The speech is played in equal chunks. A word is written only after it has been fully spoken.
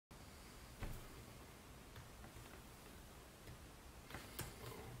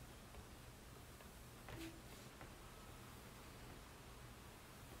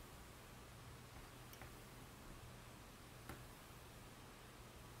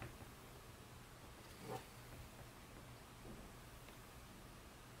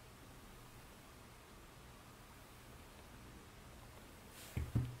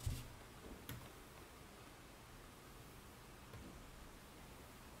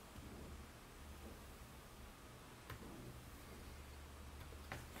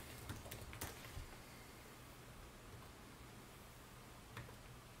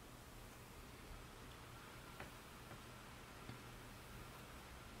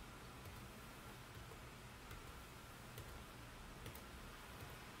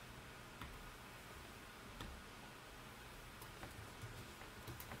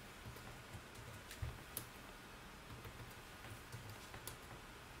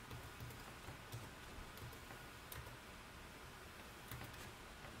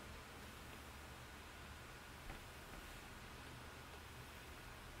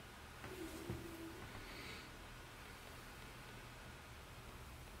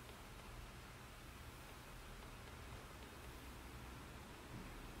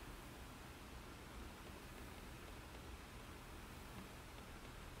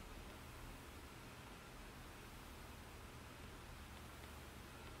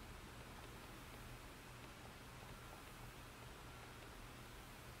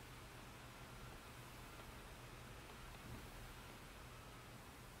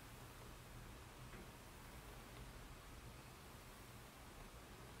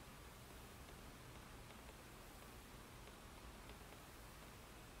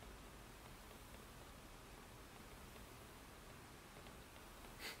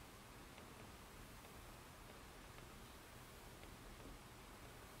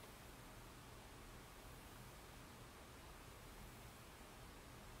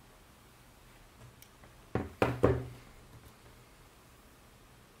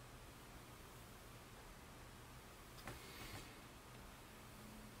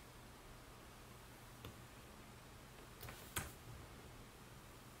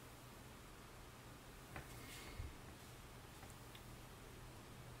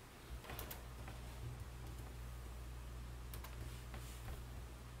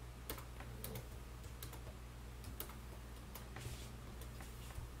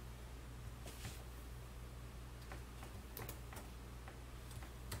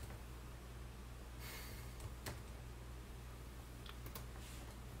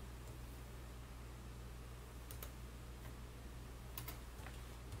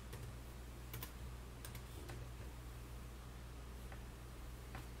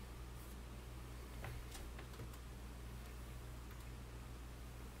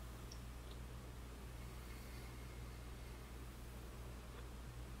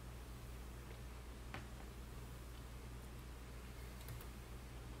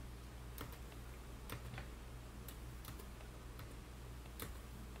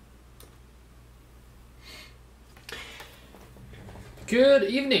Good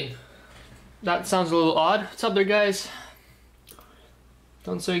evening. That sounds a little odd. What's up there, guys?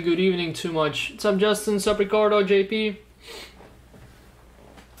 Don't say good evening too much. What's up, Justin? What's up, Ricardo? JP?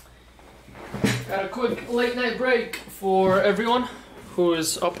 Got a quick late night break for everyone who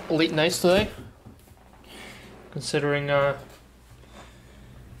is up late nights today. Considering,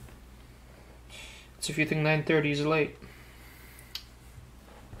 it's if you think 9:30 is late.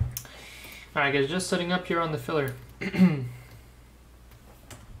 Alright, guys, just setting up here on the filler.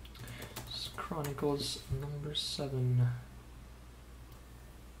 Chronicles number 7.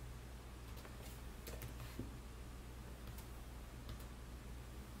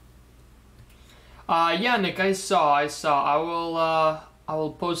 Yeah, Nick, I saw. I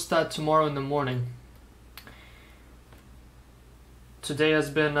will post that tomorrow in the morning. Today has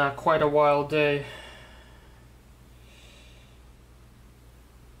been quite a wild day.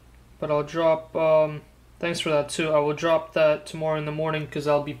 But I'll drop, thanks for that too. I will drop that tomorrow in the morning because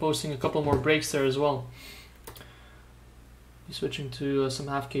I'll be posting a couple more breaks there as well. Be switching to some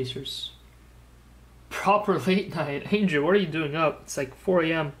half-casers. Proper late night. Angel, what are you doing up? It's like 4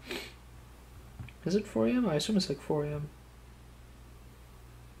 a.m. Is it 4 a.m.? I assume it's like 4 a.m.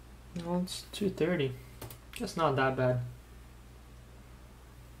 No, it's 2:30. That's not that bad.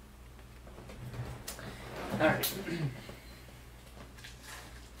 Alright.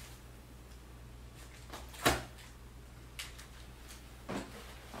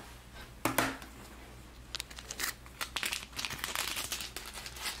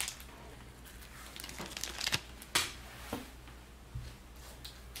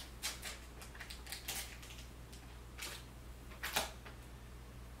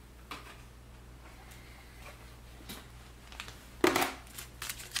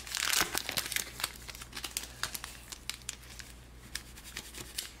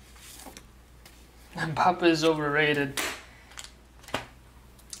 Mbappe is overrated.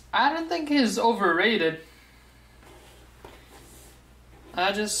 I don't think he's overrated.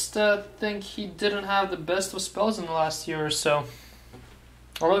 I just think he didn't have the best of spells in the last year or so.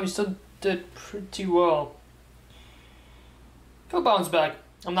 Although he still did pretty well. He'll bounce back.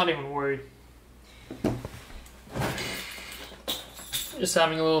 I'm not even worried. Just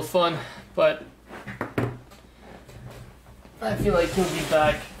having a little fun, but I feel like he'll be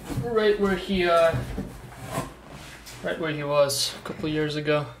back right where he was a couple years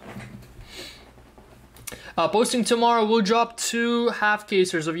ago. Posting tomorrow, we'll drop 2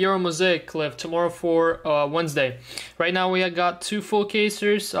 half-casers of Euro Mosaic Cliff tomorrow for Wednesday. Right now we have got 2 full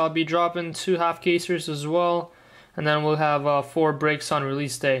casers. I'll be dropping 2 half-casers as well, and then we'll have 4 breaks on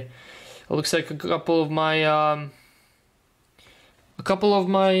release day. It looks like a couple of my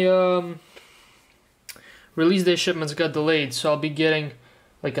release day shipments got delayed, so I'll be getting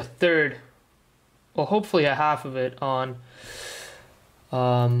like a third, well, hopefully a half of it on,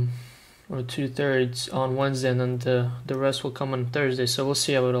 or 2/3 on Wednesday, and then the rest will come on Thursday. So we'll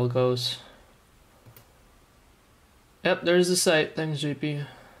see how it all goes. Yep, there's the site. Thanks, JP.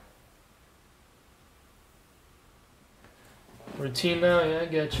 Routine now, yeah, I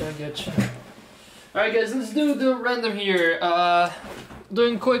getcha. Alright, guys, let's do the random here.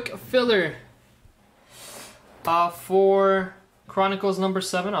 Doing quick filler. For Chronicles number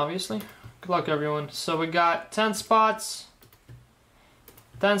 7, obviously. Good luck, everyone. So we got 10 spots.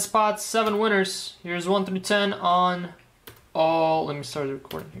 10 spots, 7 winners. Here's 1 through 10 on all. Let me start the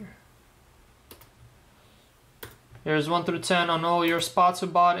recording here. Here's 1 through 10 on all your spots who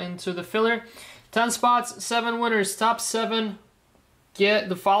bought into the filler. 10 spots, 7 winners. Top 7 get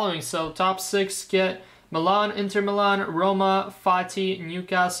the following. So top 6 get Milan, Inter Milan, Roma, Fati,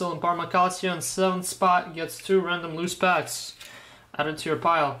 Newcastle, and Parma Calcio. And 7th spot gets 2 random loose packs added to your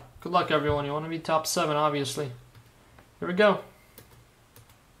pile. Good luck, everyone. You want to be top 7, obviously. Here we go.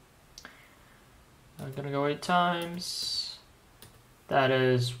 I'm gonna go 8 times. That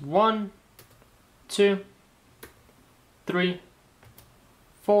is 1, 2, 3,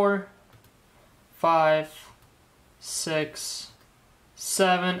 4, 5, 6,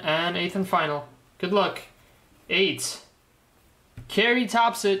 7, and 8th and final. Good luck. 8. Carrie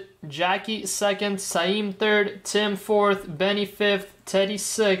tops it. Jackie 2nd. Saim 3rd. Tim 4th. Benny 5th. Teddy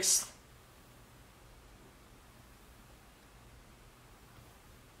 6th.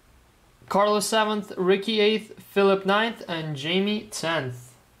 Carlos 7th. Ricky 8th. Philip 9th. And Jamie 10th.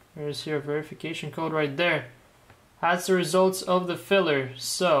 Here's your verification code right there. That's the results of the filler.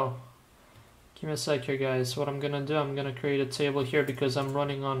 So, give me a sec here, guys. What I'm gonna do, I'm gonna create a table here because I'm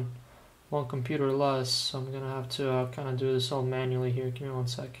running on one computer less, so I'm gonna have to kind of do this all manually here. Give me 1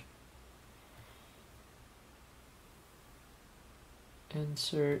 sec.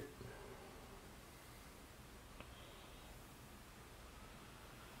 Insert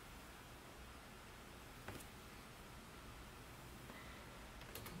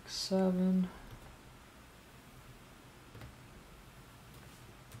 7.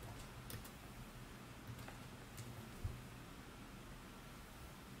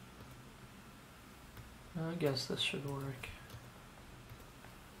 I guess this should work.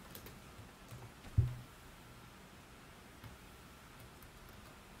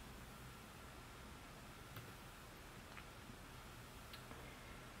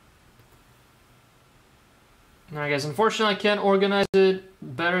 Alright guys, unfortunately I can't organize it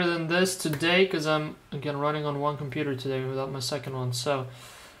better than this today because I'm again running on one computer today without my second one. So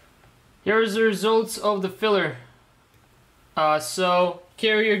here's the results of the filler. So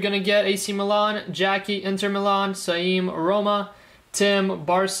Kerry, you're gonna get AC Milan, Jackie Inter Milan, Saim Roma, Tim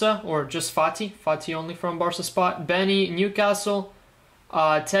Barca, or just Fati only from Barca spot, Benny Newcastle,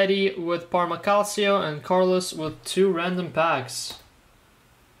 Teddy with Parma Calcio, and Carlos with 2 random packs.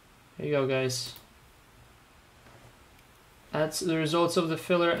 Here you go guys. That's the results of the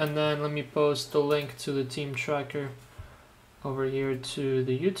filler, and then let me post the link to the team tracker over here to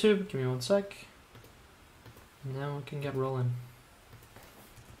the YouTube. Give me 1 sec. And now we can get rolling.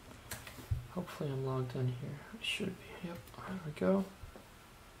 Hopefully I'm logged in here. I should be. Yep, there we go.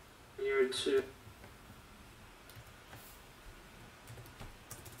 Here to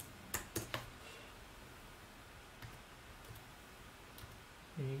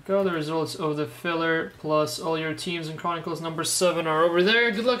There you go, the results of the filler plus all your teams in Chronicles number 7 are over there.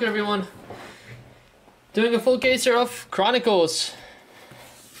 Good luck everyone. Doing a full case here of Chronicles.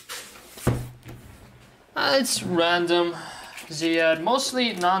 It's random, Ziad,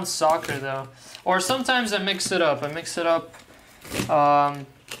 mostly non-soccer though. Or sometimes I mix it up.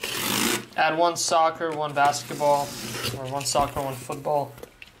 Add 1 soccer, 1 basketball, or 1 soccer, 1 football.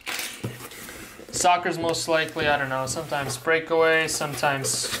 Soccer's most likely, I don't know, sometimes breakaway,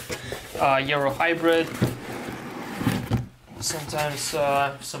 sometimes Euro hybrid, sometimes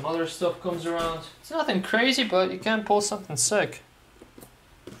some other stuff comes around. It's nothing crazy, but you can pull something sick.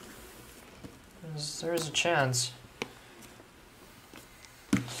 There's a chance.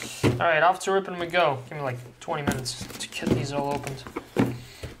 Alright, off to ripping we go. Give me like 20 minutes to get these all opened.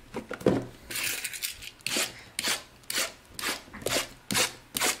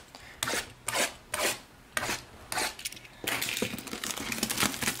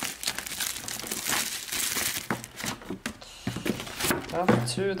 Up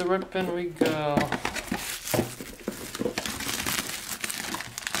to the ripping we go.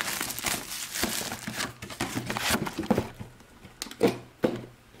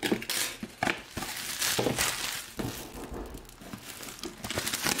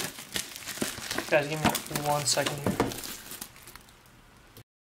 Guys, give me 1 second here.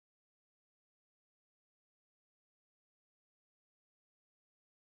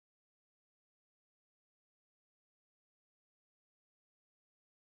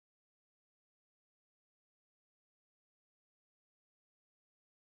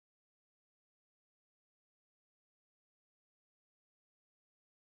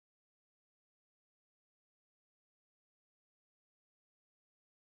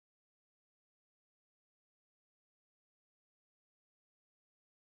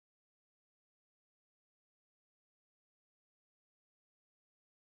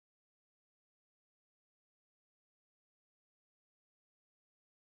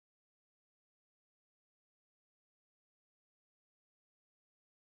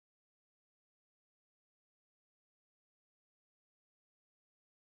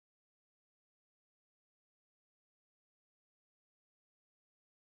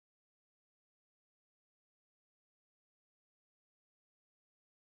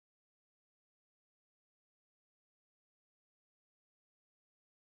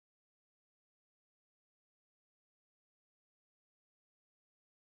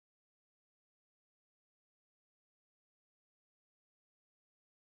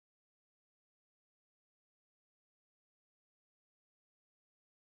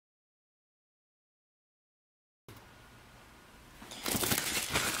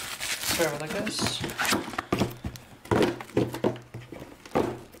 Sorry about that, guys.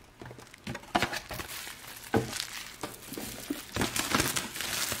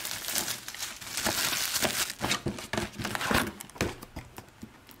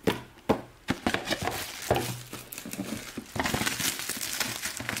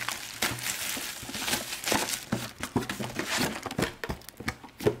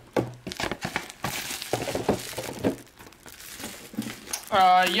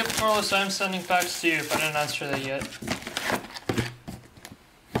 Yep, Carlos, I'm sending packs to you if I didn't answer that yet.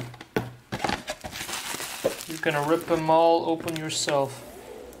 You're gonna rip them all open yourself.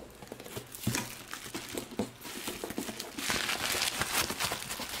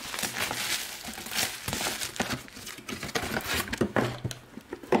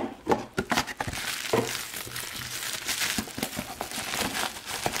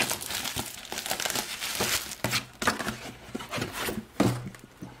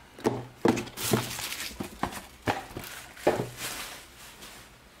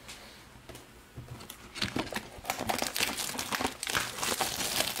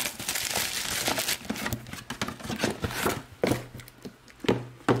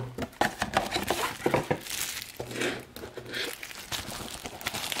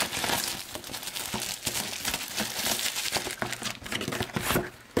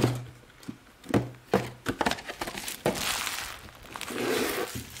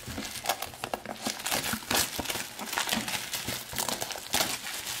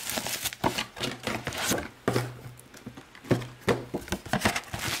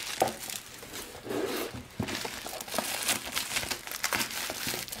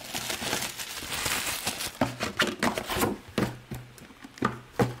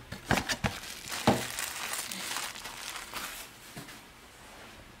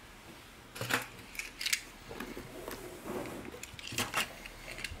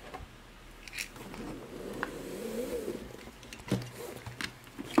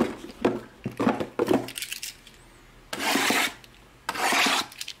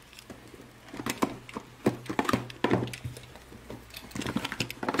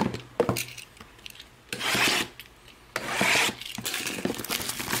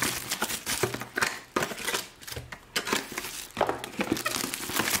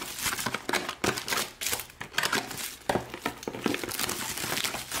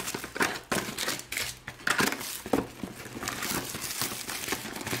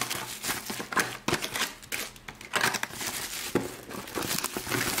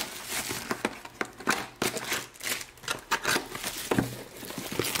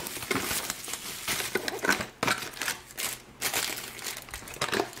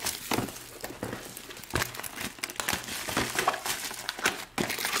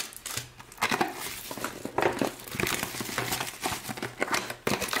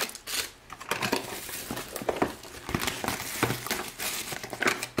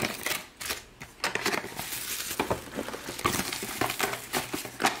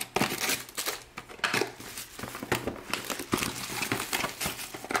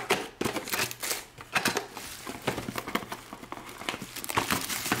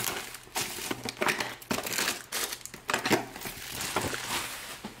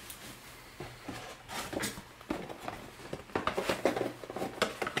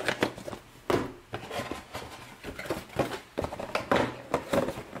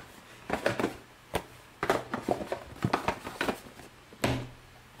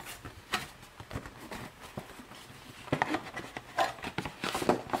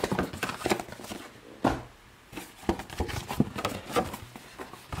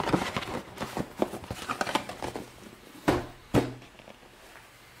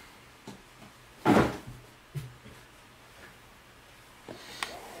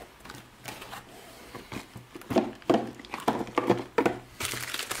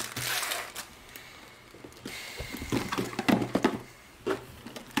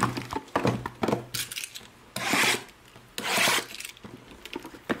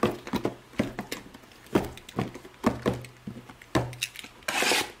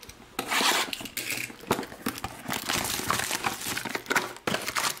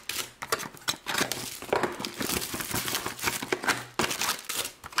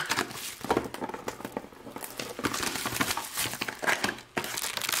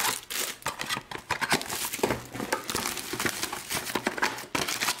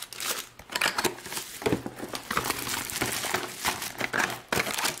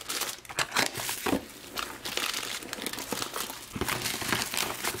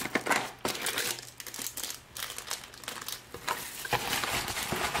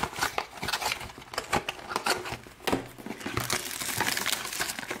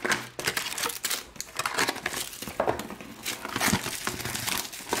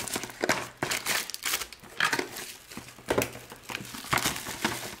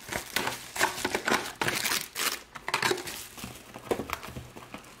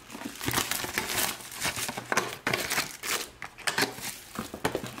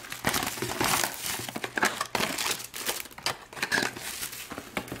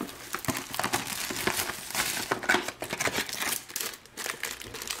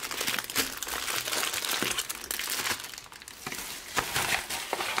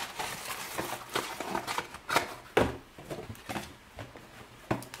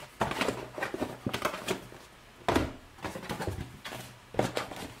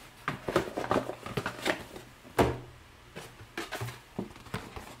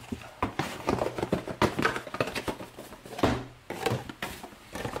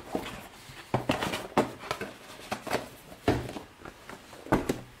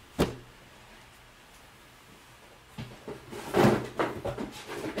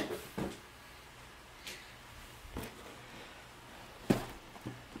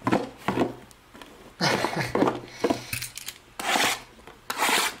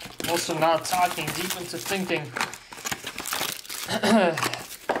 not talking, deep into thinking.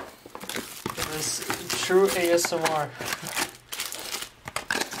 It is true ASMR.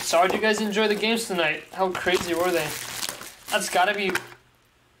 So how did you guys enjoy the games tonight? How crazy were they? That's gotta be...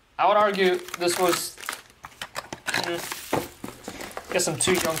 I would argue this was... I guess I'm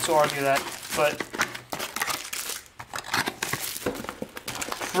too young to argue that, but...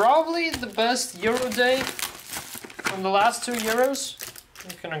 probably the best Euro day from the last 2 Euros.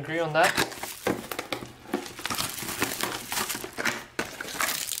 You can agree on that.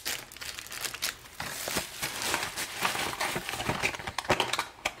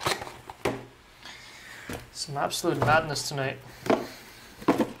 Some absolute madness tonight.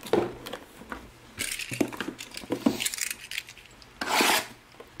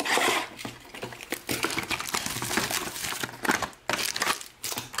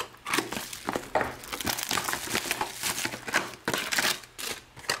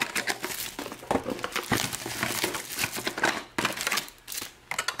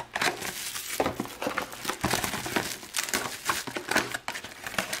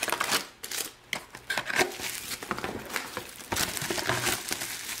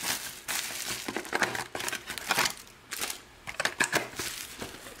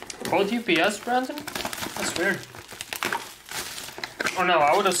 Both UPS, Brandon? That's weird. Oh no,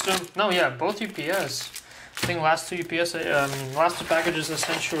 I would assume... no, yeah, both UPS. I think last 2 UPS, last 2 packages I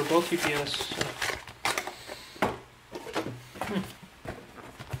sent you were both UPS. So.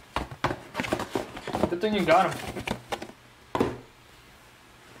 Good thing you got them.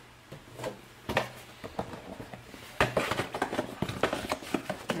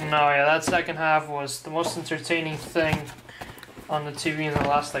 No, yeah, that second half was the most entertaining thing on the TV in the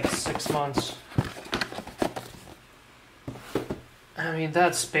last like 6 months. I mean,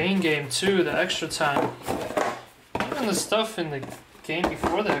 that Spain game too, the extra time. Even the stuff in the game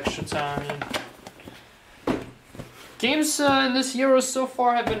before the extra time. I mean, games in this Euro so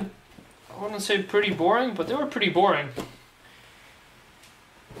far have been, I wouldn't say pretty boring, but they were pretty boring.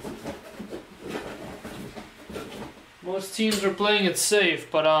 Most teams are playing it safe,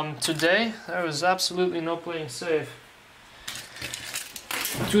 but today there was absolutely no playing safe.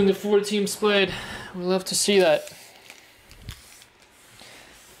 Between the 4 teams played, we'd love to see that.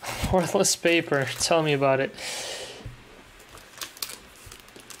 Worthless paper, tell me about it.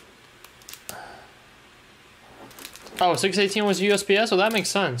 Oh, 618 was USPS, so that makes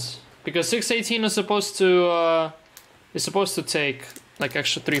sense. Because 618 is supposed to take like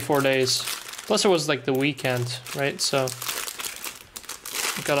extra 3-4 days. Plus it was like the weekend, right? So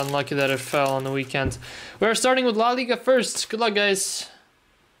I got unlucky that it fell on the weekend. We're starting with La Liga first. Good luck, guys.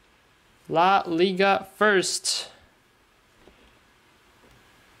 La Liga first.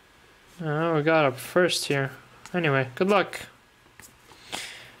 Oh, we got up first here. Anyway, good luck.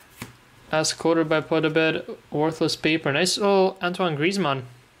 As quoted by Podabed, worthless paper. Nice little Antoine Griezmann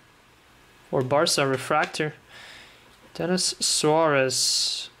for Barca refractor. Denis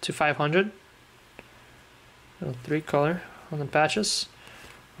Suarez to 500. Little 3-color on the patches.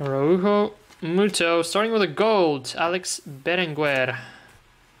 Araujo, Muto, starting with a gold. Alex Berenguer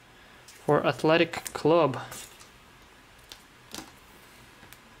for Athletic Club.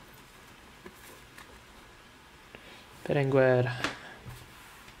 Berenguer.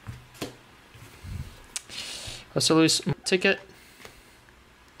 Jose Luis ticket.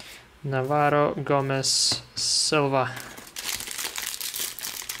 Navarro Gomez Silva.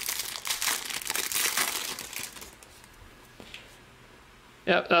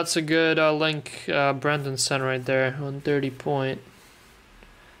 Yep, that's a good link Brandon sent right there on 30 point.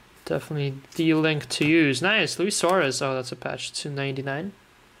 Definitely the link to use. Nice, Luis Suarez. Oh, that's a patch. 299.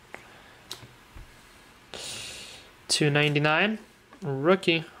 299.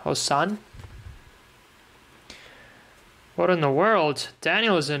 Rookie Hosan. What in the world?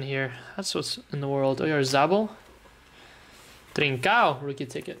 Daniel is in here. That's what's in the world. Oh, you're Zabel. Trincao. Rookie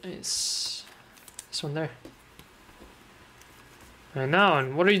ticket. Nice. This one there. I know.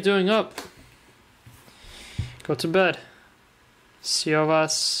 And what are you doing up? Go to bed.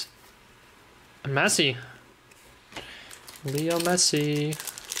 Siovas. Messi. Leo Messi.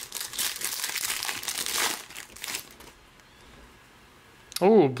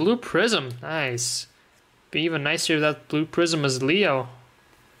 Oh, blue prism. Nice. Be even nicer if that blue prism is Leo.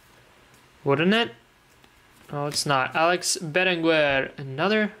 Wouldn't it? Oh, it's not. Alex Berenguer.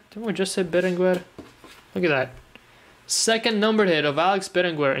 Another? Didn't we just say Berenguer? Look at that. Second numbered hit of Alex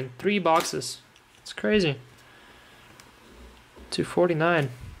Berenguer in 3 boxes. It's crazy. 249.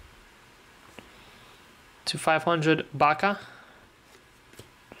 To 500 Baca.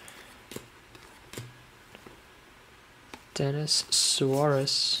 Denis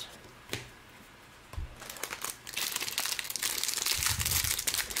Suarez.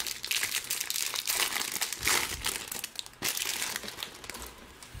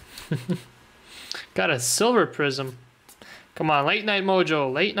 Got a silver prism. Come on, Late Night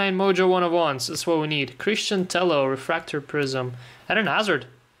Mojo. Late Night Mojo 1 of 1s. That's what we need. Christian Tello, Refractor Prism. Eden Hazard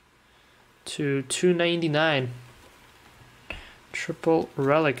to 299. Triple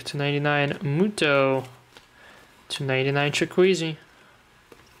Relic to 99. Muto to 99. Chikwueze.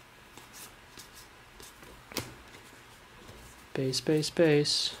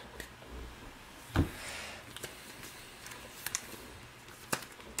 Base.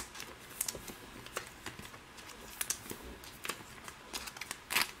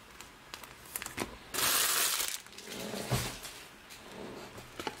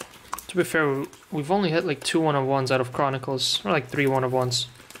 To be fair, we've only hit like 2 1-of-1s out of Chronicles, or like 3 1-of-1s.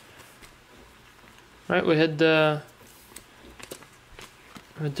 Right, we hit the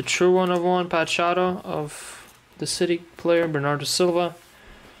true 1-of-1 Patch Shadow of the City player Bernardo Silva.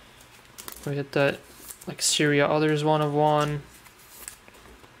 We hit that like Syria Others 1-of-1.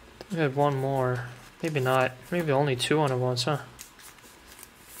 We had one more, maybe not, maybe only 2 1-of-1s, huh?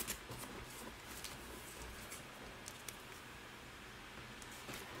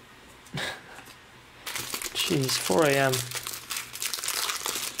 Jeez, 4 a.m.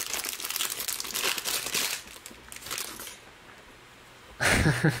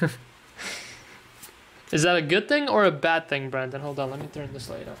 Is that a good thing or a bad thing, Brandon? Hold on, let me turn this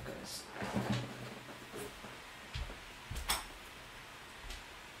light off, guys.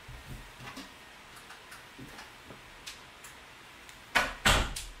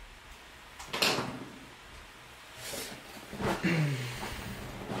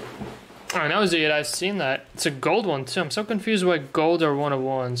 I know, Zed, I've seen that. It's a gold one too. I'm so confused why gold are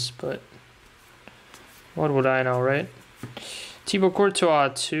 1-of-1s, but what would I know, right? Thibaut Courtois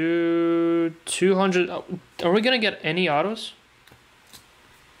to 200. Oh, are we gonna get any autos?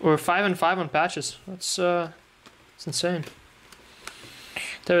 Or 5 and 5 on patches? That's it's insane.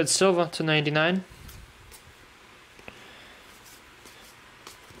 David Silva to 99.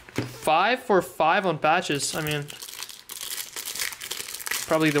 5 for 5 on patches. I mean,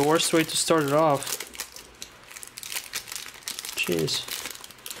 probably the worst way to start it off. Jeez.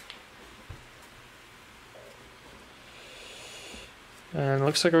 And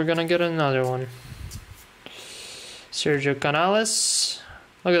looks like we're gonna get another one. Sergio Canales.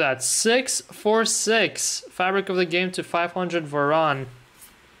 Look at that. 6 for 6. Fabric of the game to 500 Varane.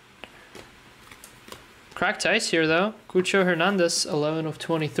 Cracked ice here though. Cucho Hernandez, 11 of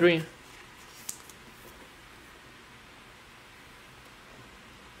 23.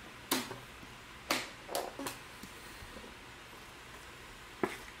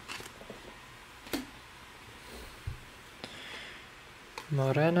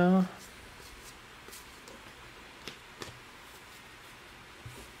 Moreno.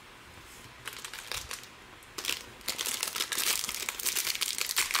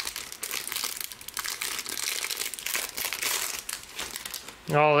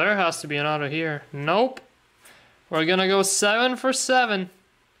 Oh, there has to be an auto here. Nope. We're gonna go 7 for 7.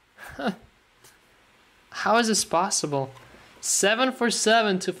 How is this possible? 7 for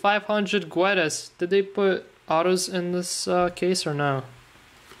 7 to 500 Guedes. Did they put autos in this case or no?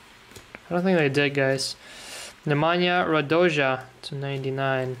 I don't think they did, guys. Nemanja Radoja to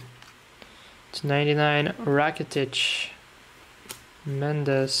 99. To 99, Rakitic.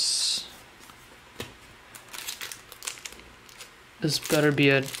 Mendes. This better be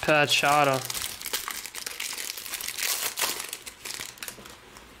a patch auto.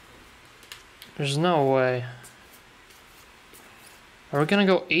 There's no way. Are we gonna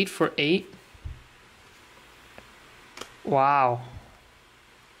go 8 for 8? Wow.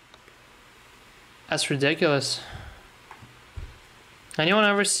 That's ridiculous. Anyone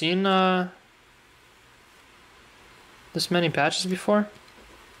ever seen this many patches before?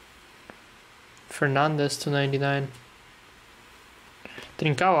 Fernandez to 99.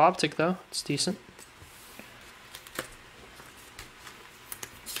 Trincao Optic though, it's decent.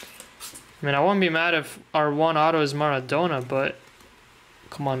 I mean, I won't be mad if our one auto is Maradona, but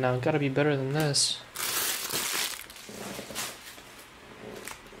come on now, gotta be better than this.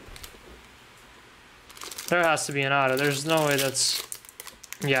 There has to be an auto. There's no way that's...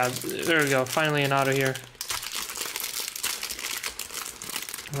 Yeah, there we go. Finally an auto here.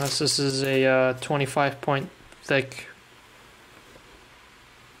 Unless this is a 25 point thick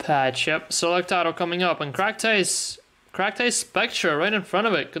patch. Yep, select auto coming up. And Cracked Ice Spectra right in front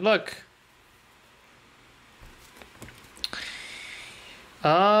of it. Good luck.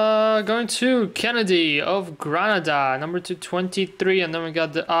 Going to Kennedy of Granada, number 223, and then we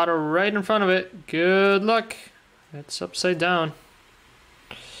got the auto right in front of it. Good luck. It's upside down.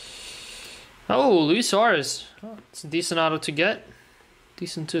 Oh, Luis Suarez. Oh, it's a decent auto to get.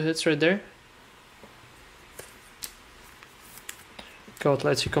 Decent 2 hits right there. Go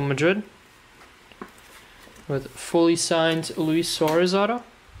Atletico Madrid with fully signed Luis Suarez auto.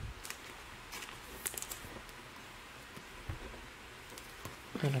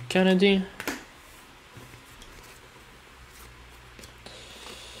 And a Kennedy.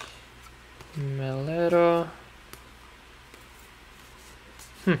 Melero.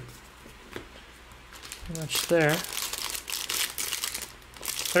 Much there.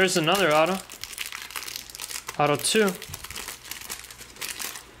 There's another auto. Auto 2.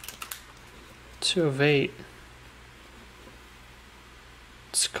 2 of 8.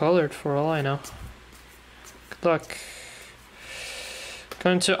 It's colored for all I know. Good luck.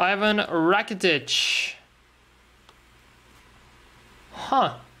 Going to Ivan Rakitic.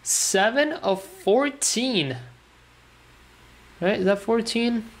 Huh. 7 of 14. Right, is that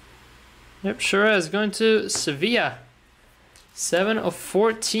 14? Yep, sure is. Going to Sevilla. 7 of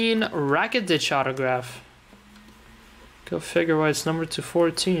 14 Rakitic autograph. Go figure why it's numbered to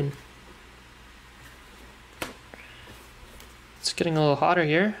 14. It's getting a little hotter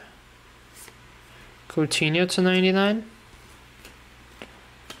here. Coutinho to 99.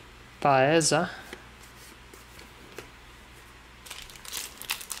 Baeza.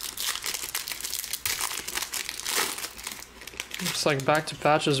 Looks like back to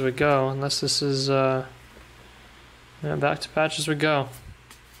patches we go, unless this is yeah, back to patches we go.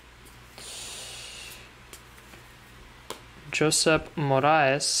 Josep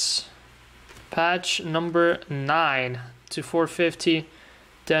Moraes. Patch number 9 to 450.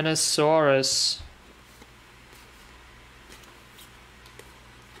 Denis Suarez.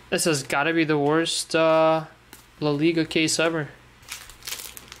 This has got to be the worst La Liga case ever.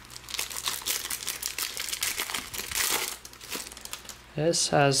 This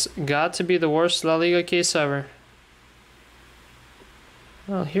has got to be the worst La Liga case ever.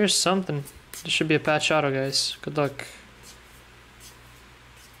 Well, here's something. This should be a patch auto, guys. Good luck.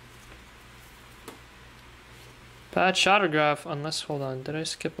 Patch autograph, unless, hold on, did I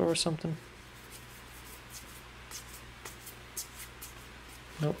skip over something?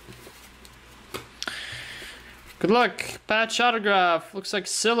 Nope. Good luck. Patch autograph. Looks like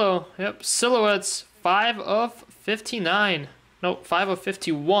Silo. Yep, Silhouettes. 5 of 59. Nope, 5 of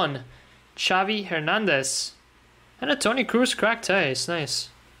 51. Xavi Hernandez. And a Toni Kroos cracked ice. Nice.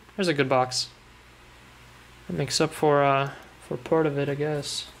 There's a good box. That makes up for part of it, I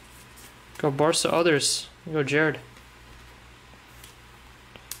guess. Go Barca others. Go Jared.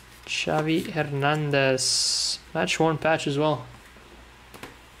 Xavi Hernandez. Match 1 patch as well.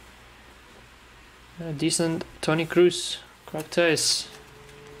 A decent Toni Kroos. Cracked ice.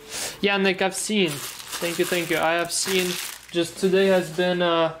 Yeah, Nick, I've seen. Thank you. I have seen. Just today has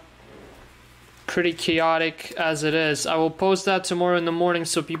been pretty chaotic as it is. I will post that tomorrow in the morning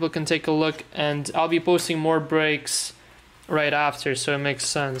so people can take a look, and I'll be posting more breaks right after, so it makes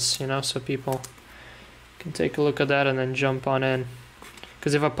sense, you know, so people can take a look at that and then jump on in.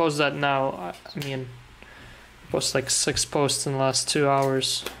 Because if I post that now, I mean, I post like 6 posts in the last 2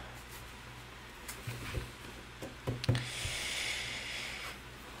 hours.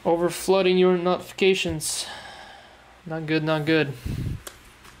 Over flooding your notifications. Not good, not good.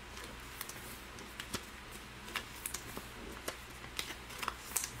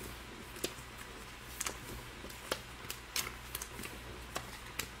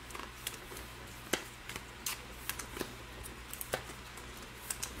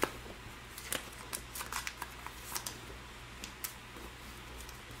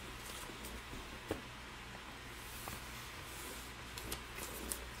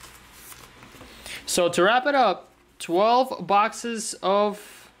 So to wrap it up, 12 boxes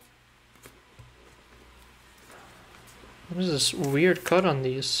of... What is this weird cut on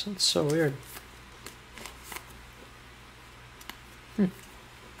these? It's so weird.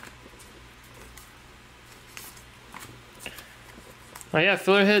 Oh yeah,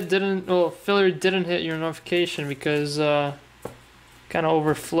 filler didn't hit your notification because kind of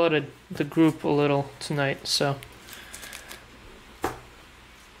over flooded the group a little tonight, so.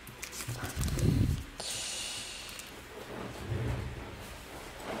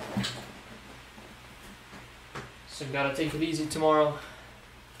 So gotta take it easy tomorrow.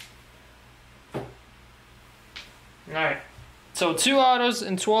 Alright. So 2 autos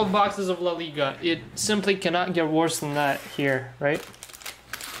and 12 boxes of La Liga. It simply cannot get worse than that here, right?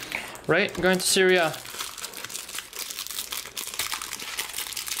 Right? Going to Syria.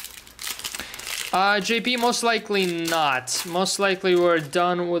 JP, most likely not. Most likely we're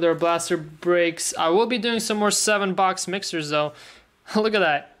done with our blaster breaks. I will be doing some more 7-box mixers though. Look at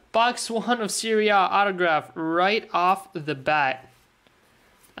that. Box 1 of Serie A autograph right off the bat.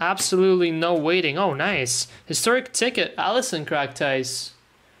 Absolutely no waiting. Oh, nice. Historic ticket. Allison cracked ties.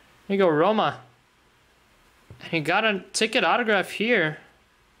 Here you go, Roma. And you got a ticket autograph here.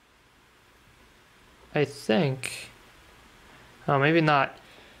 I think. Oh, maybe not.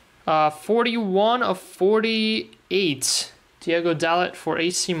 41 of 48. Diego Dalot for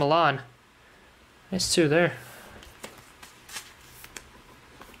AC Milan. Nice too there.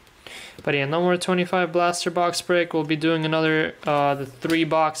 But yeah, no more 25 blaster box break. We'll be doing another the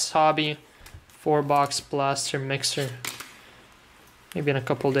 3-box hobby, 4-box blaster mixer. Maybe in a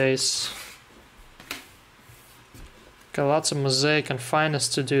couple days. Got lots of mosaic and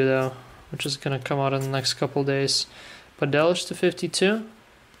finest to do though, which is gonna come out in the next couple days. Padelic to 52.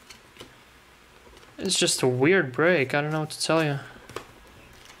 It's just a weird break. I don't know what to tell you.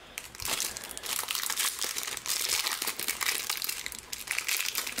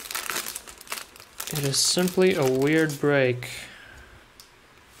 It is simply a weird break.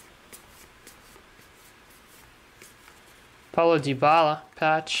 Paulo Dybala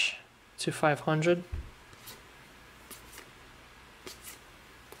patch to 500.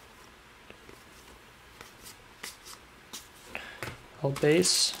 All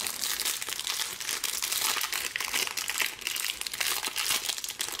base.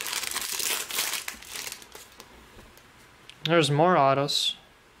 There's more autos.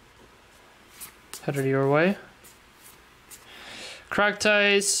 Headed your way. Cracked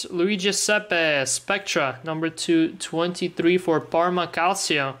ties, Luigi Giuseppe, Spectra, number 223 for Parma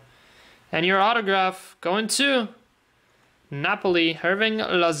Calcio. And your autograph going to Napoli, Irving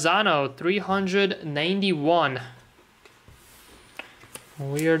Lozano, 391.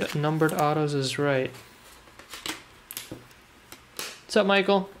 Weird numbered autos is right. What's up,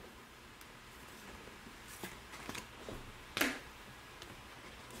 Michael?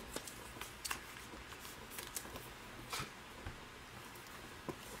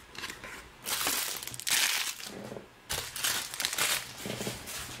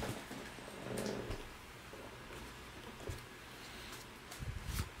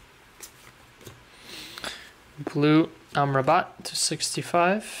 Blue Amrabat to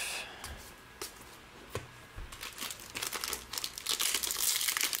 65.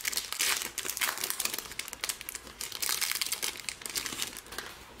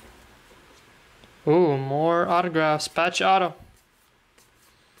 Ooh, more autographs. Patch auto.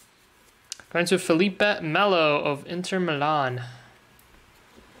 Going to Felipe Melo of Inter Milan.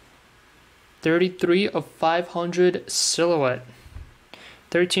 33 of 500 silhouette.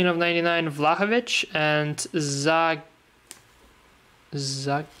 13 of 99 Vlahovic and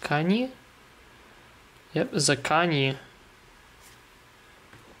Zaccagni? Yep, Zaccagni.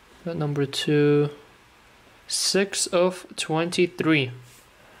 That number 2. 6 of 23.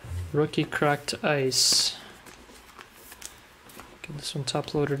 Rookie cracked ice. Get this one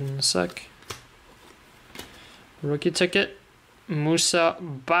top loaded in a sec. Rookie ticket. Musa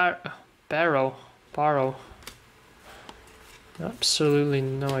Barrow. Absolutely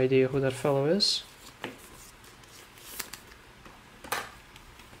no idea who that fellow is.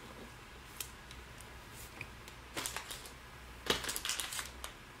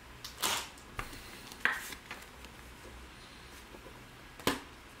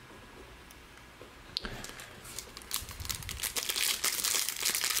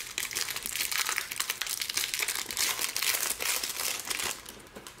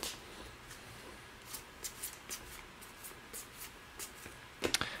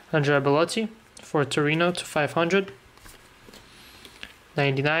 Andrea Bellotti for Torino to 500.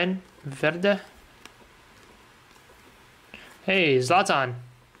 99 Verde. Hey, Zlatan.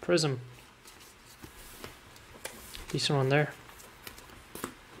 Prism. Decent one there.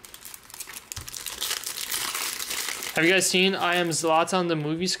 Have you guys seen I Am Zlatan, the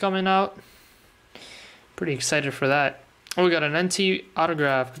movie's coming out? Pretty excited for that. Oh, we got an NT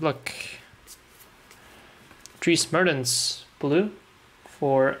autograph. Good luck. Dries Mertens, blue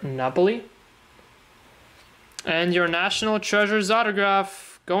for Napoli. And your National Treasures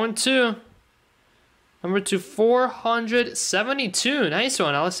autograph going to number 472. Nice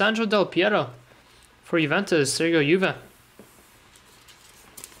one, Alessandro Del Piero for Juventus. There you go, Juve.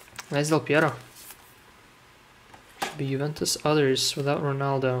 Nice Del Piero. Should be Juventus others without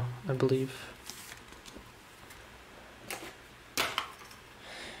Ronaldo, I believe.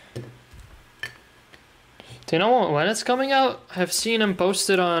 Do you know when it's coming out? I've seen him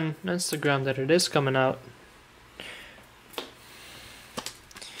posted on Instagram that it is coming out.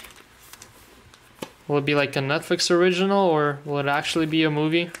 Will it be like a Netflix original, or will it actually be a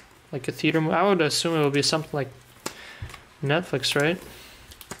movie? Like a theater movie? I would assume it would be something like Netflix, right?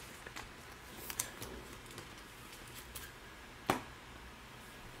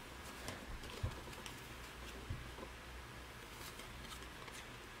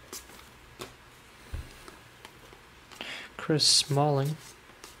 Chris Smalling.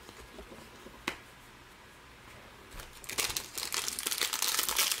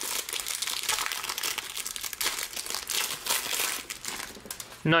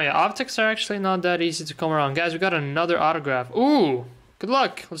 No, yeah, optics are actually not that easy to come around. Guys, we got another autograph. Ooh, good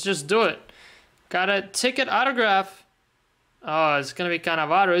luck. Let's just do it. Got a ticket autograph. Oh, it's going to be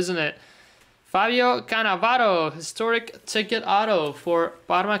Cannavaro, isn't it? Fabio Cannavaro, historic ticket auto for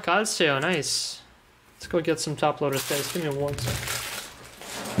Parma Calcio. Nice. Let's go get some top loaders, guys. Give me 1 second.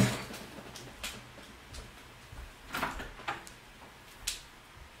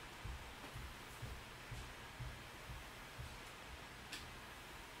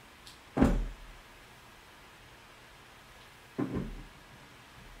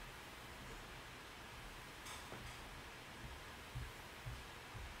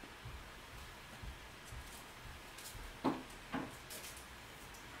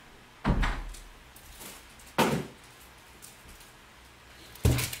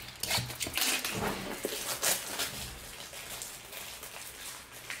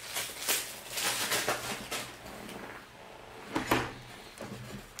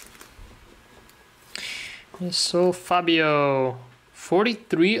 So Fabio,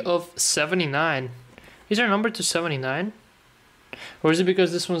 43 of 79. These are numbered to 79? Or is it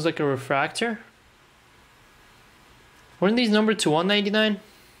because this one's like a refractor? Weren't these numbered to 199?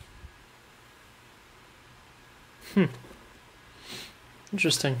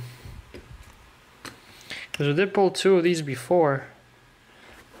 Interesting. Because we did pull 2 of these before.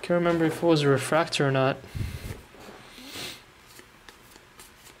 Can't remember if it was a refractor or not.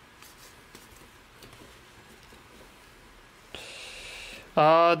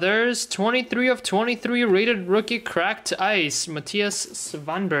 There's 23 of 23 rated rookie cracked ice, Matthias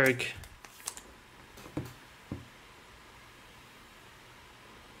Svanberg.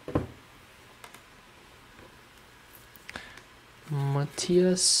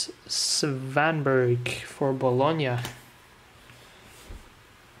 Matthias Svanberg for Bologna.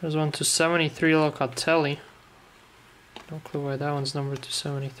 There's one to 73 Locatelli. No clue why that one's numbered to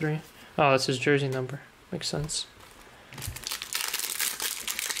 73. Oh, that's his jersey number. Makes sense.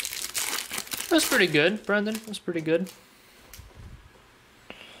 That's pretty good, Brendan. That's pretty good.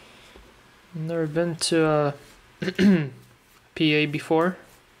 Never been to PA before.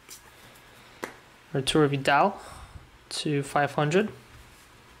 Arturo Vidal to 500.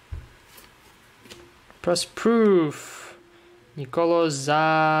 Press proof. Nicolo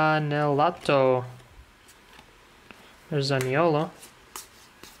Zanellato. There's Zaniolo.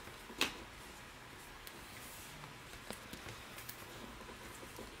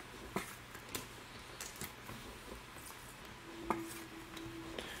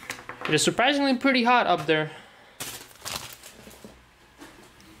 It is surprisingly pretty hot up there.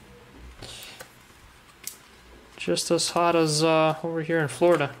 Just as hot as over here in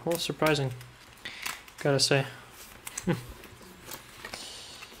Florida. A little surprising, gotta say.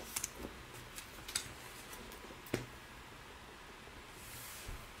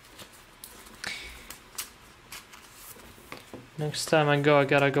 Next time I go, I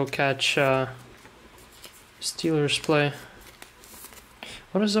gotta go catch Steelers play.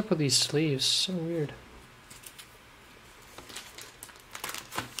 What is up with these sleeves? So weird.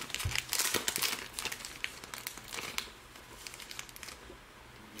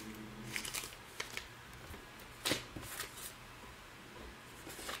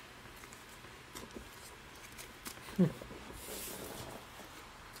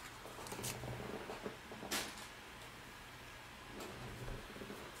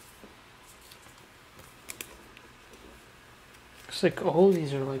 Looks like all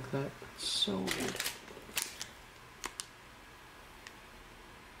these are like that. It's so weird.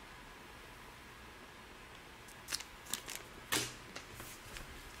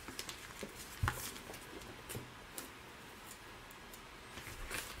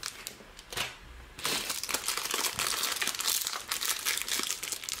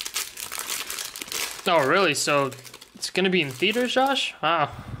 Oh, really? So it's gonna be in theaters, Josh? Wow.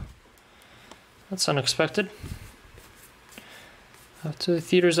 That's unexpected. To the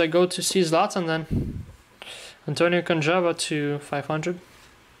theaters I go to see Zlatan then. Antonio Conjava to 500.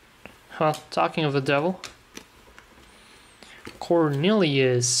 Well, talking of the devil.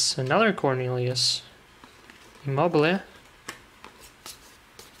 Cornelius. Another Cornelius. Immobile.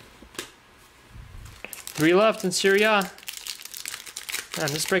 3 left in Serie A.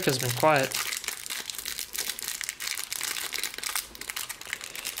 Man, this break has been quiet.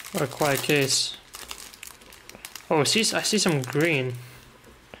 What a quiet case. Oh, I see some green.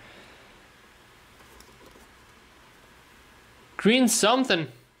 Green something.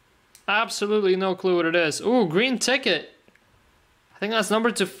 Absolutely no clue what it is. Ooh, green ticket. think that's number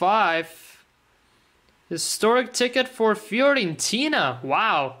to 5. Historic ticket for Fiorentina.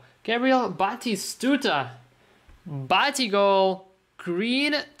 Wow. Gabriel Batistuta. Batigol.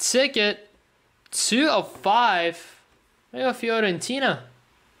 Green ticket. 2 of 5. There you go, Fiorentina.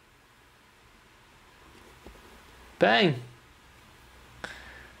 Bang.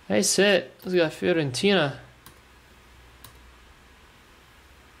 That's it. Let's go Fiorentina.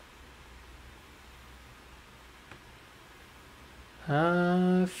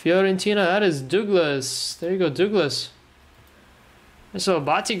 Fiorentina, that is Douglas. There you go, Douglas. It's a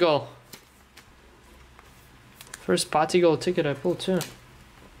Batigol. First Batigol ticket I pulled too.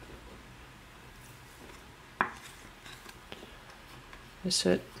 That's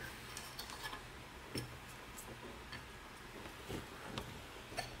it.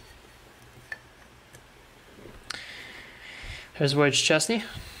 Here's Wage Chesney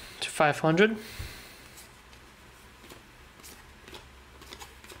to 500.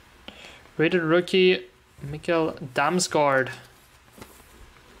 Rated rookie Mikkel Damsgaard.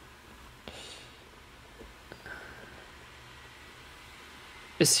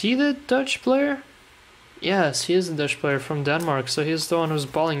 Is he the Dutch player? Yes, he is the Dutch player from Denmark, so he's the one who's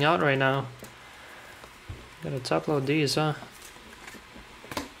balling out right now. Gotta top load these, huh?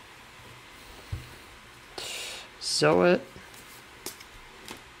 Zoet.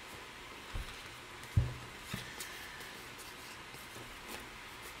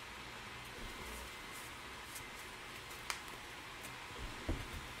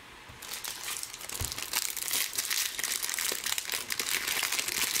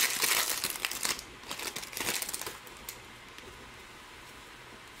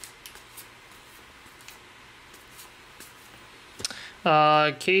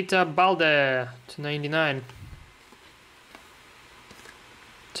 Keita Balde to 99.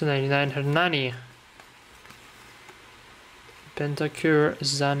 To 99 Hernani. Bentancur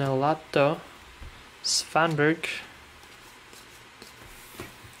Zanellato. Svanberg.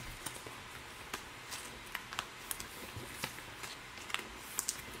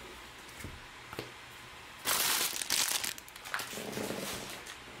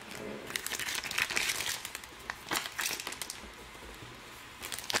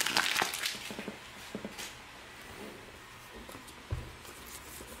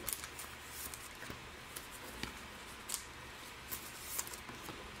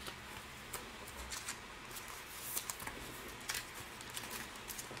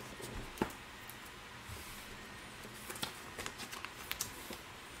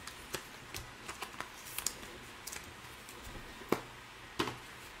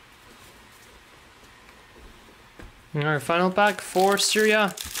 Alright, final pack for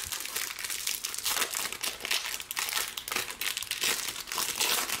Syria.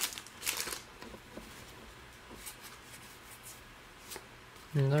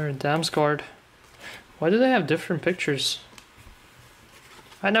 Another Damsgaard. Why do they have different pictures?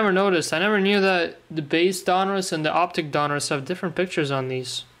 I never noticed. I never knew that the base Donruss and the optic Donruss have different pictures on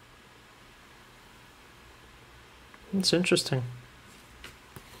these. That's interesting.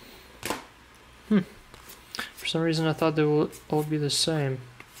 For some reason I thought they would all be the same.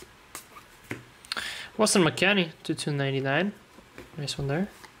 Weston McKennie to 299. Nice one there.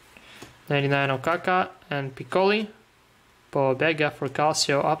 99 Okaka and Piccoli. Boabega for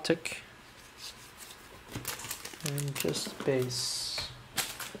Calcio Optic. And just base.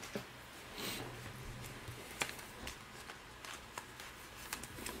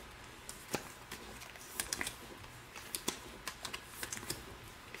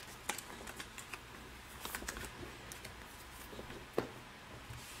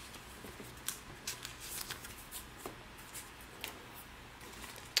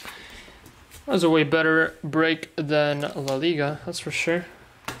 That was a way better break than La Liga, that's for sure.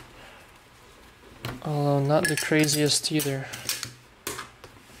 Although not the craziest either.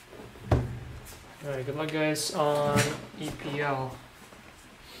 Alright, good luck guys on EPL.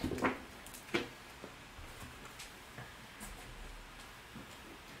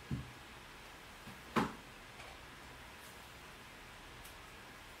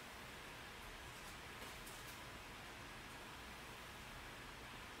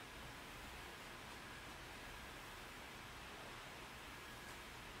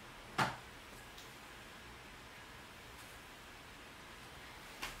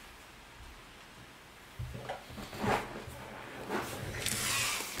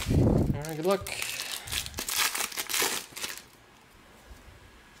 Alright, good luck.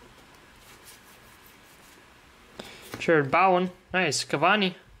 Jared Bowen, nice.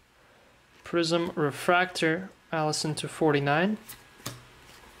 Cavani, Prism Refractor, Allison to 49.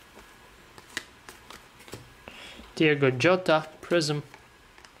 Diego Jota, Prism.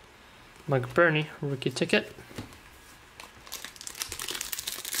 McBurney, rookie ticket.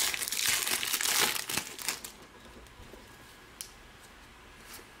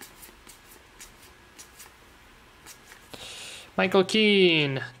 Michael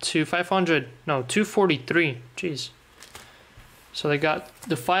Keane, 500. No, 243. Jeez. So they got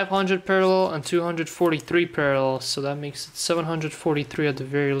the 500 parallel and 243 parallel, so that makes it 743 at the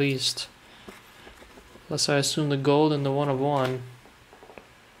very least. Unless I assume the gold and the 1 of 1.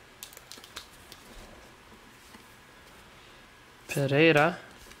 Pereira.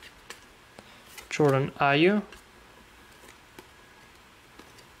 Jordan Ayew.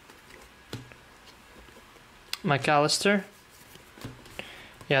 McAllister.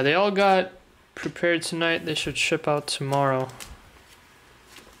 Yeah, they all got prepared tonight. They should ship out tomorrow.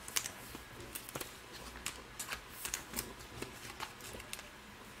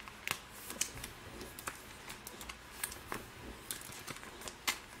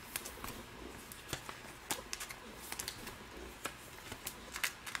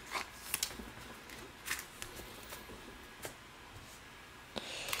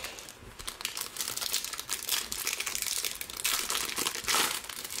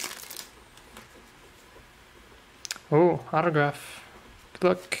 Oh, autograph. Good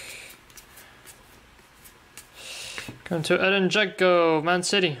luck. Going to Edin Dzeko, Man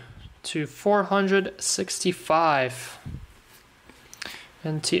City, to 465.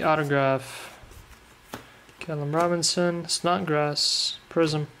 NT autograph. Callum Robinson, Snodgrass,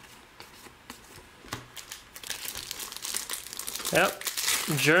 Prism. Yep,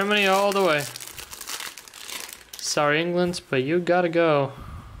 Germany all the way. Sorry, England, but you gotta go.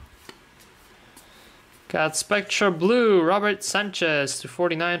 Got Spectra Blue, Robert Sanchez to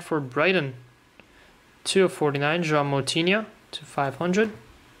 49 for Brighton. 2 of 49, João Moutinho to 500.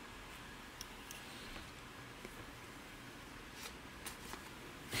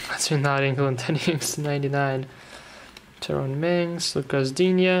 That's not England, 10 Inks to 99. Tyrone Mings, Lucas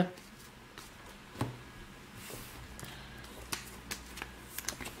Digne. Yeah,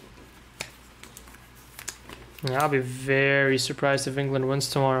 I'll be very surprised if England wins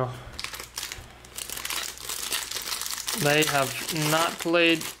tomorrow. They have not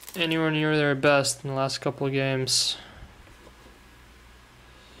played anywhere near their best in the last couple of games.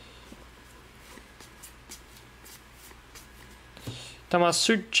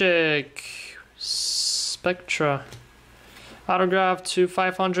 Tomasic, Spectra. Autograph to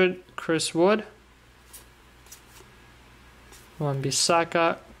 500, Chris Wood.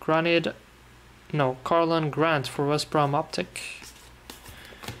 Wan-Bissaka, Carlon Grant for West Brom Optic.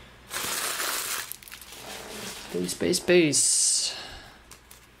 Base.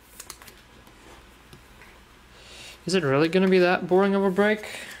 Is it really going to be that boring of a break?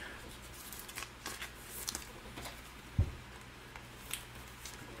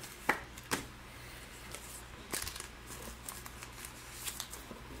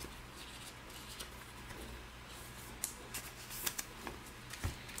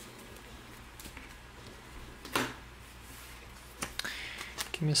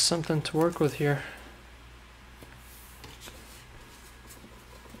 Give me something to work with here.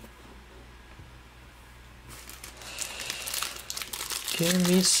 Give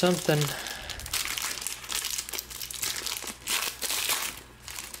me something.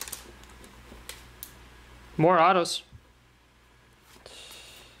 More autos.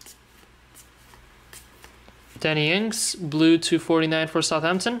 Danny Ings, blue 249 for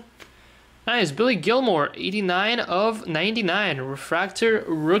Southampton. Nice, Billy Gilmore, 89 of 99, refractor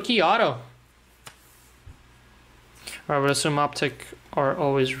rookie auto. I would assume Optic are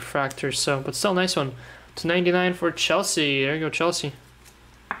always refractors, so but still nice one. To 99 for Chelsea. There you go, Chelsea.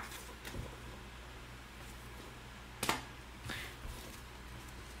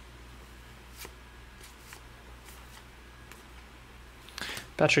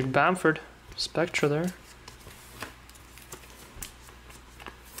 Patrick Bamford, Spectra there.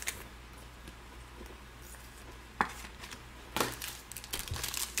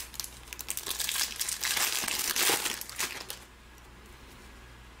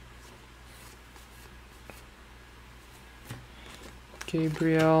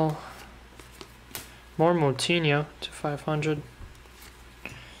 Gabriel. More Moutinho to 500.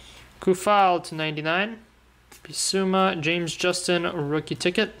 Kufal to 99. Bissouma, James Justin, rookie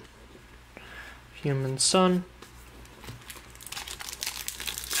ticket. Human Sun.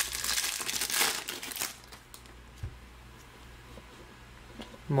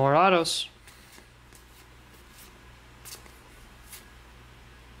 More autos.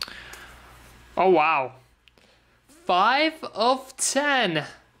 Oh wow. 5 of 10.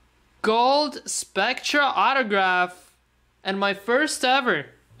 Gold Spectra autograph. And my first ever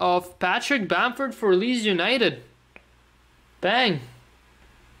of Patrick Bamford for Leeds United. Bang.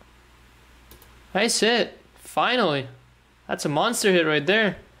 Nice hit. Finally. That's a monster hit right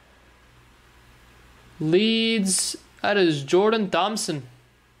there. Leeds. That is Jordan Thompson.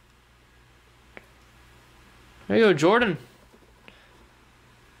 There you go, Jordan.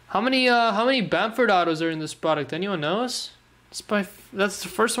 How many Bamford autos are in this product? Anyone knows? That's the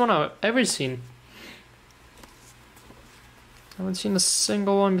first one I've ever seen. I haven't seen a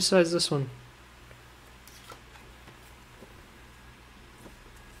single one besides this one.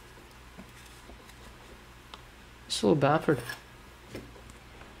 This little Bamford.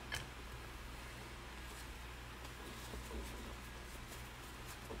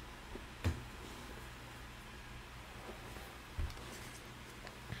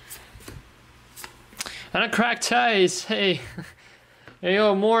 And a cracked ties. Hey, there you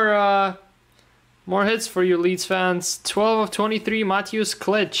go. More hits for you Leeds fans. 12 of 23. Matheus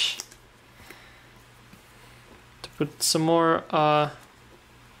Klitsch. To put some more.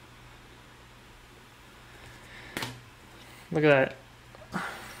 Look at that.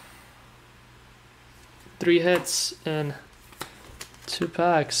 3 hits in 2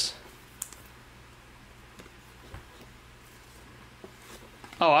 packs.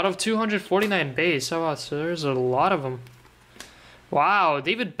 Oh, out of 249 base. Oh, wow, so there's a lot of them. Wow,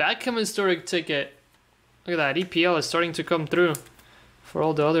 David Beckham historic ticket. Look at that, EPL is starting to come through for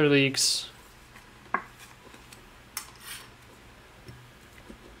all the other leagues.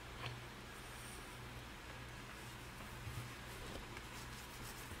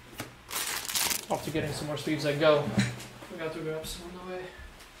 Off to getting some more sleeves I go. Forgot to grab some on the way.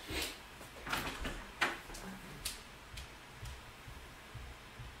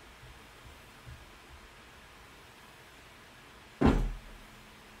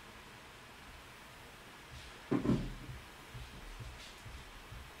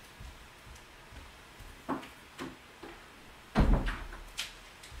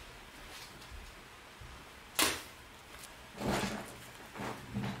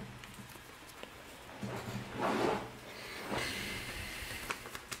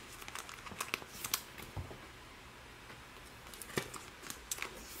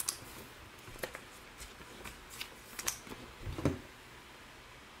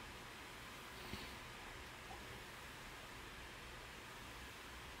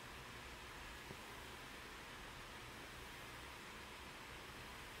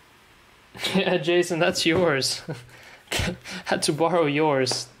 Yeah, Jason, that's yours. Had to borrow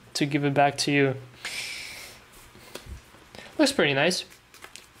yours to give it back to you. Looks pretty nice.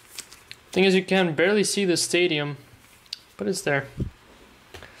 Thing is, you can barely see the stadium, but it's there.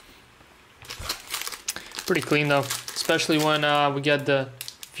 Pretty clean though, especially when we get the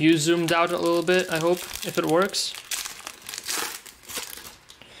view zoomed out a little bit, I hope, if it works.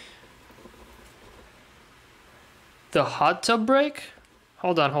 The hot tub break?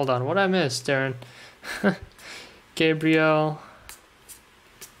 Hold on. What I missed, Darren? Gabriel.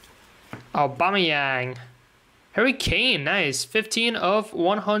 Aubameyang. Harry Kane, nice. 15 of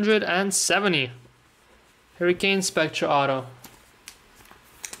 170. Harry Kane Spectra Auto.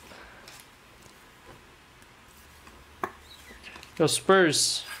 Go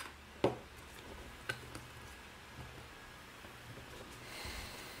Spurs.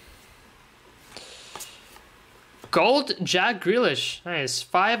 Gold Jack Grealish. Nice.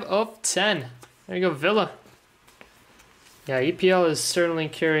 5 of 10. There you go, Villa. Yeah, EPL is certainly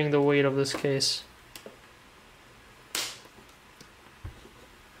carrying the weight of this case.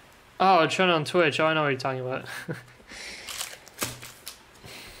 Oh, Trent on Twitch. Oh, I know what you're talking about.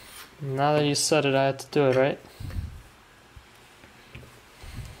 Now that you said it, I had to do it, right?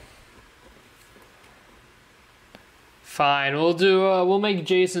 Fine, we'll make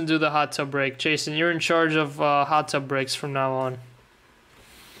Jason do the hot tub break. Jason, you're in charge of hot tub breaks from now on.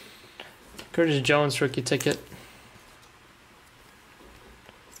 Curtis Jones rookie ticket.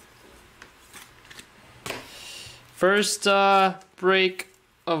 First break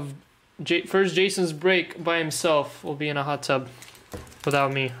of first Jason's break by himself will be in a hot tub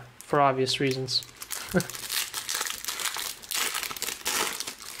without me for obvious reasons.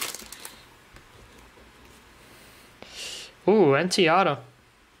 Ooh, NT Auto.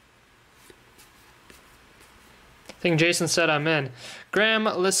 I think Jason said I'm in. Graham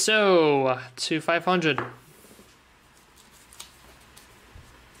Lasso to 500.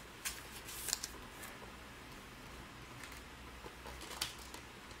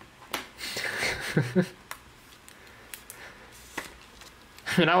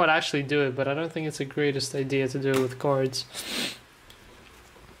 I mean, I would actually do it, but I don't think it's the greatest idea to do it with cards.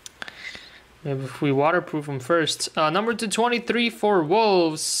 Maybe if we waterproof them first. Number 223 for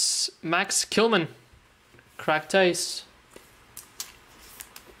Wolves, Max Kilman. Cracked ice.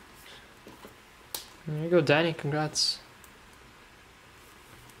 There you go, Danny. Congrats.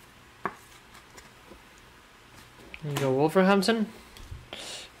 There you go, Wolverhampton.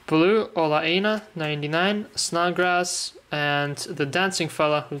 Blue, Olaena, 99. Snodgrass. And the dancing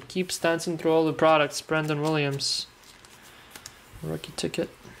fella who keeps dancing through all the products, Brendan Williams. Rookie ticket.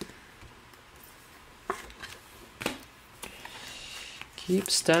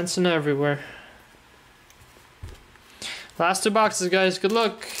 Keeps dancing everywhere. Last 2 boxes, guys. Good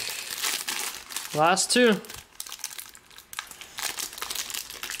luck. Last 2.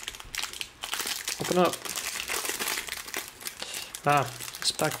 Open up. Ah,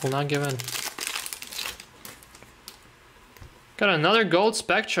 Spec will not give in. Got another gold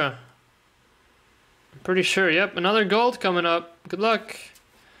Spectra. I'm pretty sure. Yep, another gold coming up. Good luck.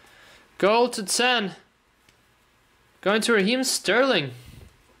 Gold to 10. Going to Raheem Sterling.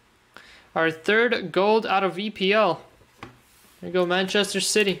 Our 3rd gold out of EPL. There you go, Manchester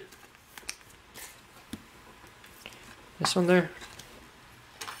City. This one there.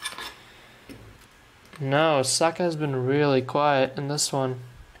 No, Saka has been really quiet in this one.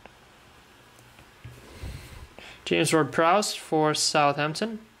 James Ward-Prowse for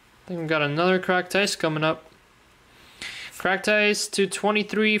Southampton. I think we've got another cracked ice coming up. Cracked ice to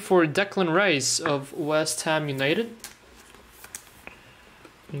 23 for Declan Rice of West Ham United.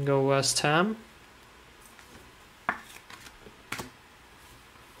 You can go West Ham.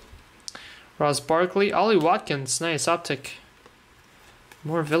 Ross Barkley, Ollie Watkins, nice optic.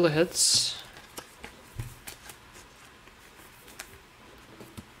 More Villa hits.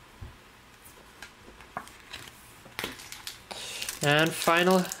 And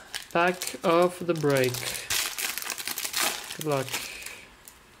final pack of the break. Good luck.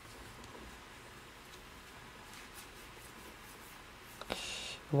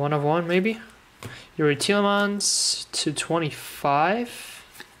 One of one, maybe? Yuri Tielemans to 25.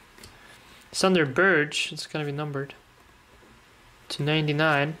 Sander Berge, it's gonna be numbered. To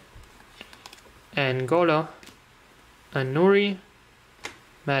 99. And Golo. And Nuri.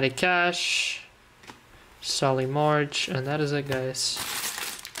 Matty Cash. Solly March. And that is it, guys.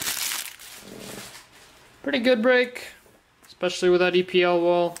 Pretty good break. Especially with that EPL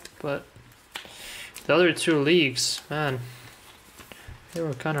wall. But the other 2 leagues, man, they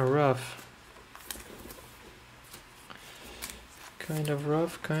were kind of rough. Kind of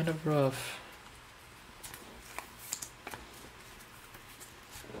rough, kind of rough.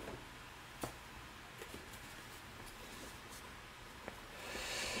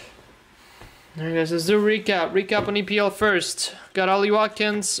 Alright guys, let's do a recap. Recap on EPL first. Got Ollie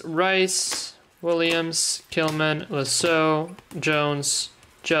Watkins, Rice, Williams, Kilman, Lasso, Jones,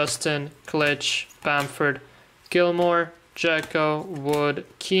 Justin, Klitsch, Bamford, Gilmore, Dzeko, Wood,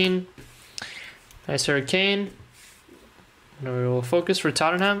 Keane. Nice Hurricane. Now we will focus for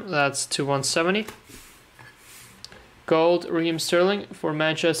Tottenham. That's to 170. Gold, Raheem Sterling for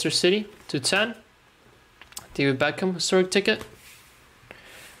Manchester City to 10. David Beckham, historic ticket.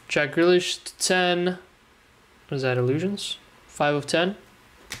 Jack Grealish to 10. What is that, Illusions? 5 of 10.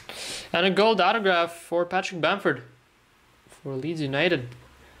 And a gold autograph for Patrick Bamford for Leeds United.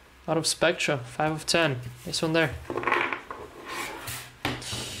 Out of Spectra, 5 of 10. Nice one there.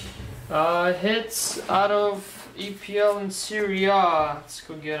 Hits out of EPL and Serie A. Let's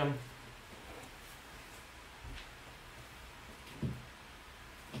go get them.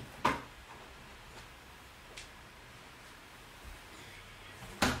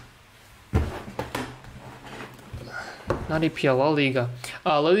 Not EPL, La Liga.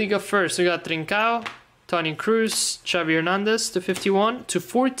 La Liga first, we got Trincao, Toni Kroos, Xavi Hernandez to 51, to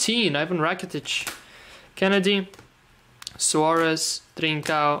 14, Ivan Rakitic, Kennedy, Suarez,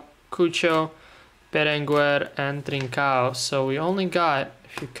 Trincao, Cucho, Berenguer, and Trincao. So we only got,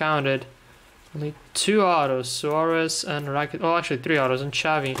 if you counted, only 2 autos, Suarez and Rakitic. Oh, actually 3 autos, and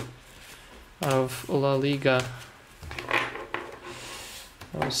Xavi out of La Liga.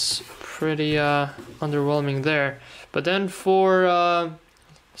 That was pretty underwhelming there. But then for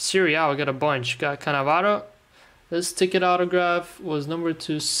Serie A, we got a bunch. Got Cannavaro. This ticket autograph was number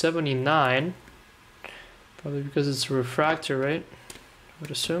 279. Probably because it's a refractor, right? I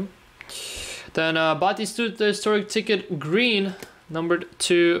would assume. Then Batistuta, the historic ticket green, numbered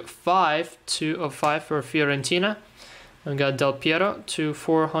 2/5, 2 of 5 for Fiorentina. And we got Del Piero,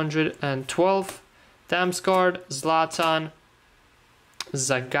 412. Damsgaard, Zlatan,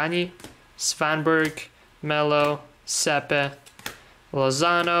 Zagani, Svanberg, Melo, Sepe,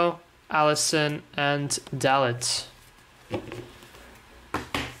 Lozano, Allison, and Dalit.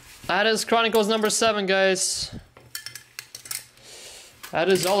 That is Chronicles number 7, guys. That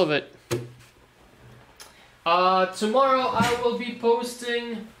is all of it. Tomorrow I will be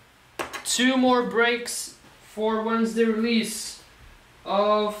posting 2 more breaks for Wednesday release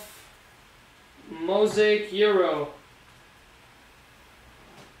of Mosaic Euro.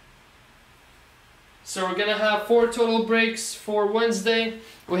 So we're gonna have 4 total breaks for Wednesday.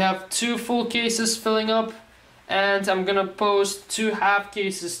 We have 2 full cases filling up, and I'm gonna post 2 half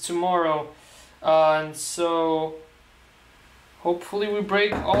cases tomorrow. And so hopefully we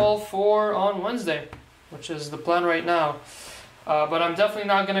break all 4 on Wednesday, which is the plan right now. But I'm definitely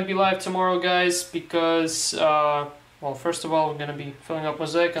not gonna be live tomorrow, guys, because well, first of all, we're gonna be filling up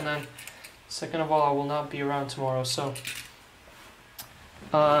Mosaic, and then second of all, I will not be around tomorrow. So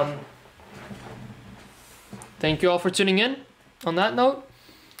thank you all for tuning in on that note.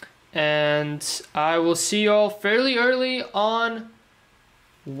 And I will see you all fairly early on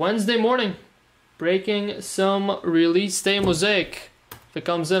Wednesday morning, breaking some release day Mosaic. If it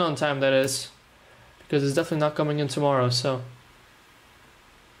comes in on time, that is. Because it's definitely not coming in tomorrow, so.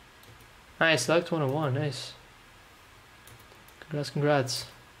 Nice, select 101, nice. Congrats.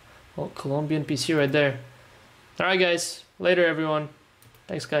 Well, Colombian PC right there. Alright guys, later everyone.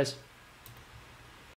 Thanks guys.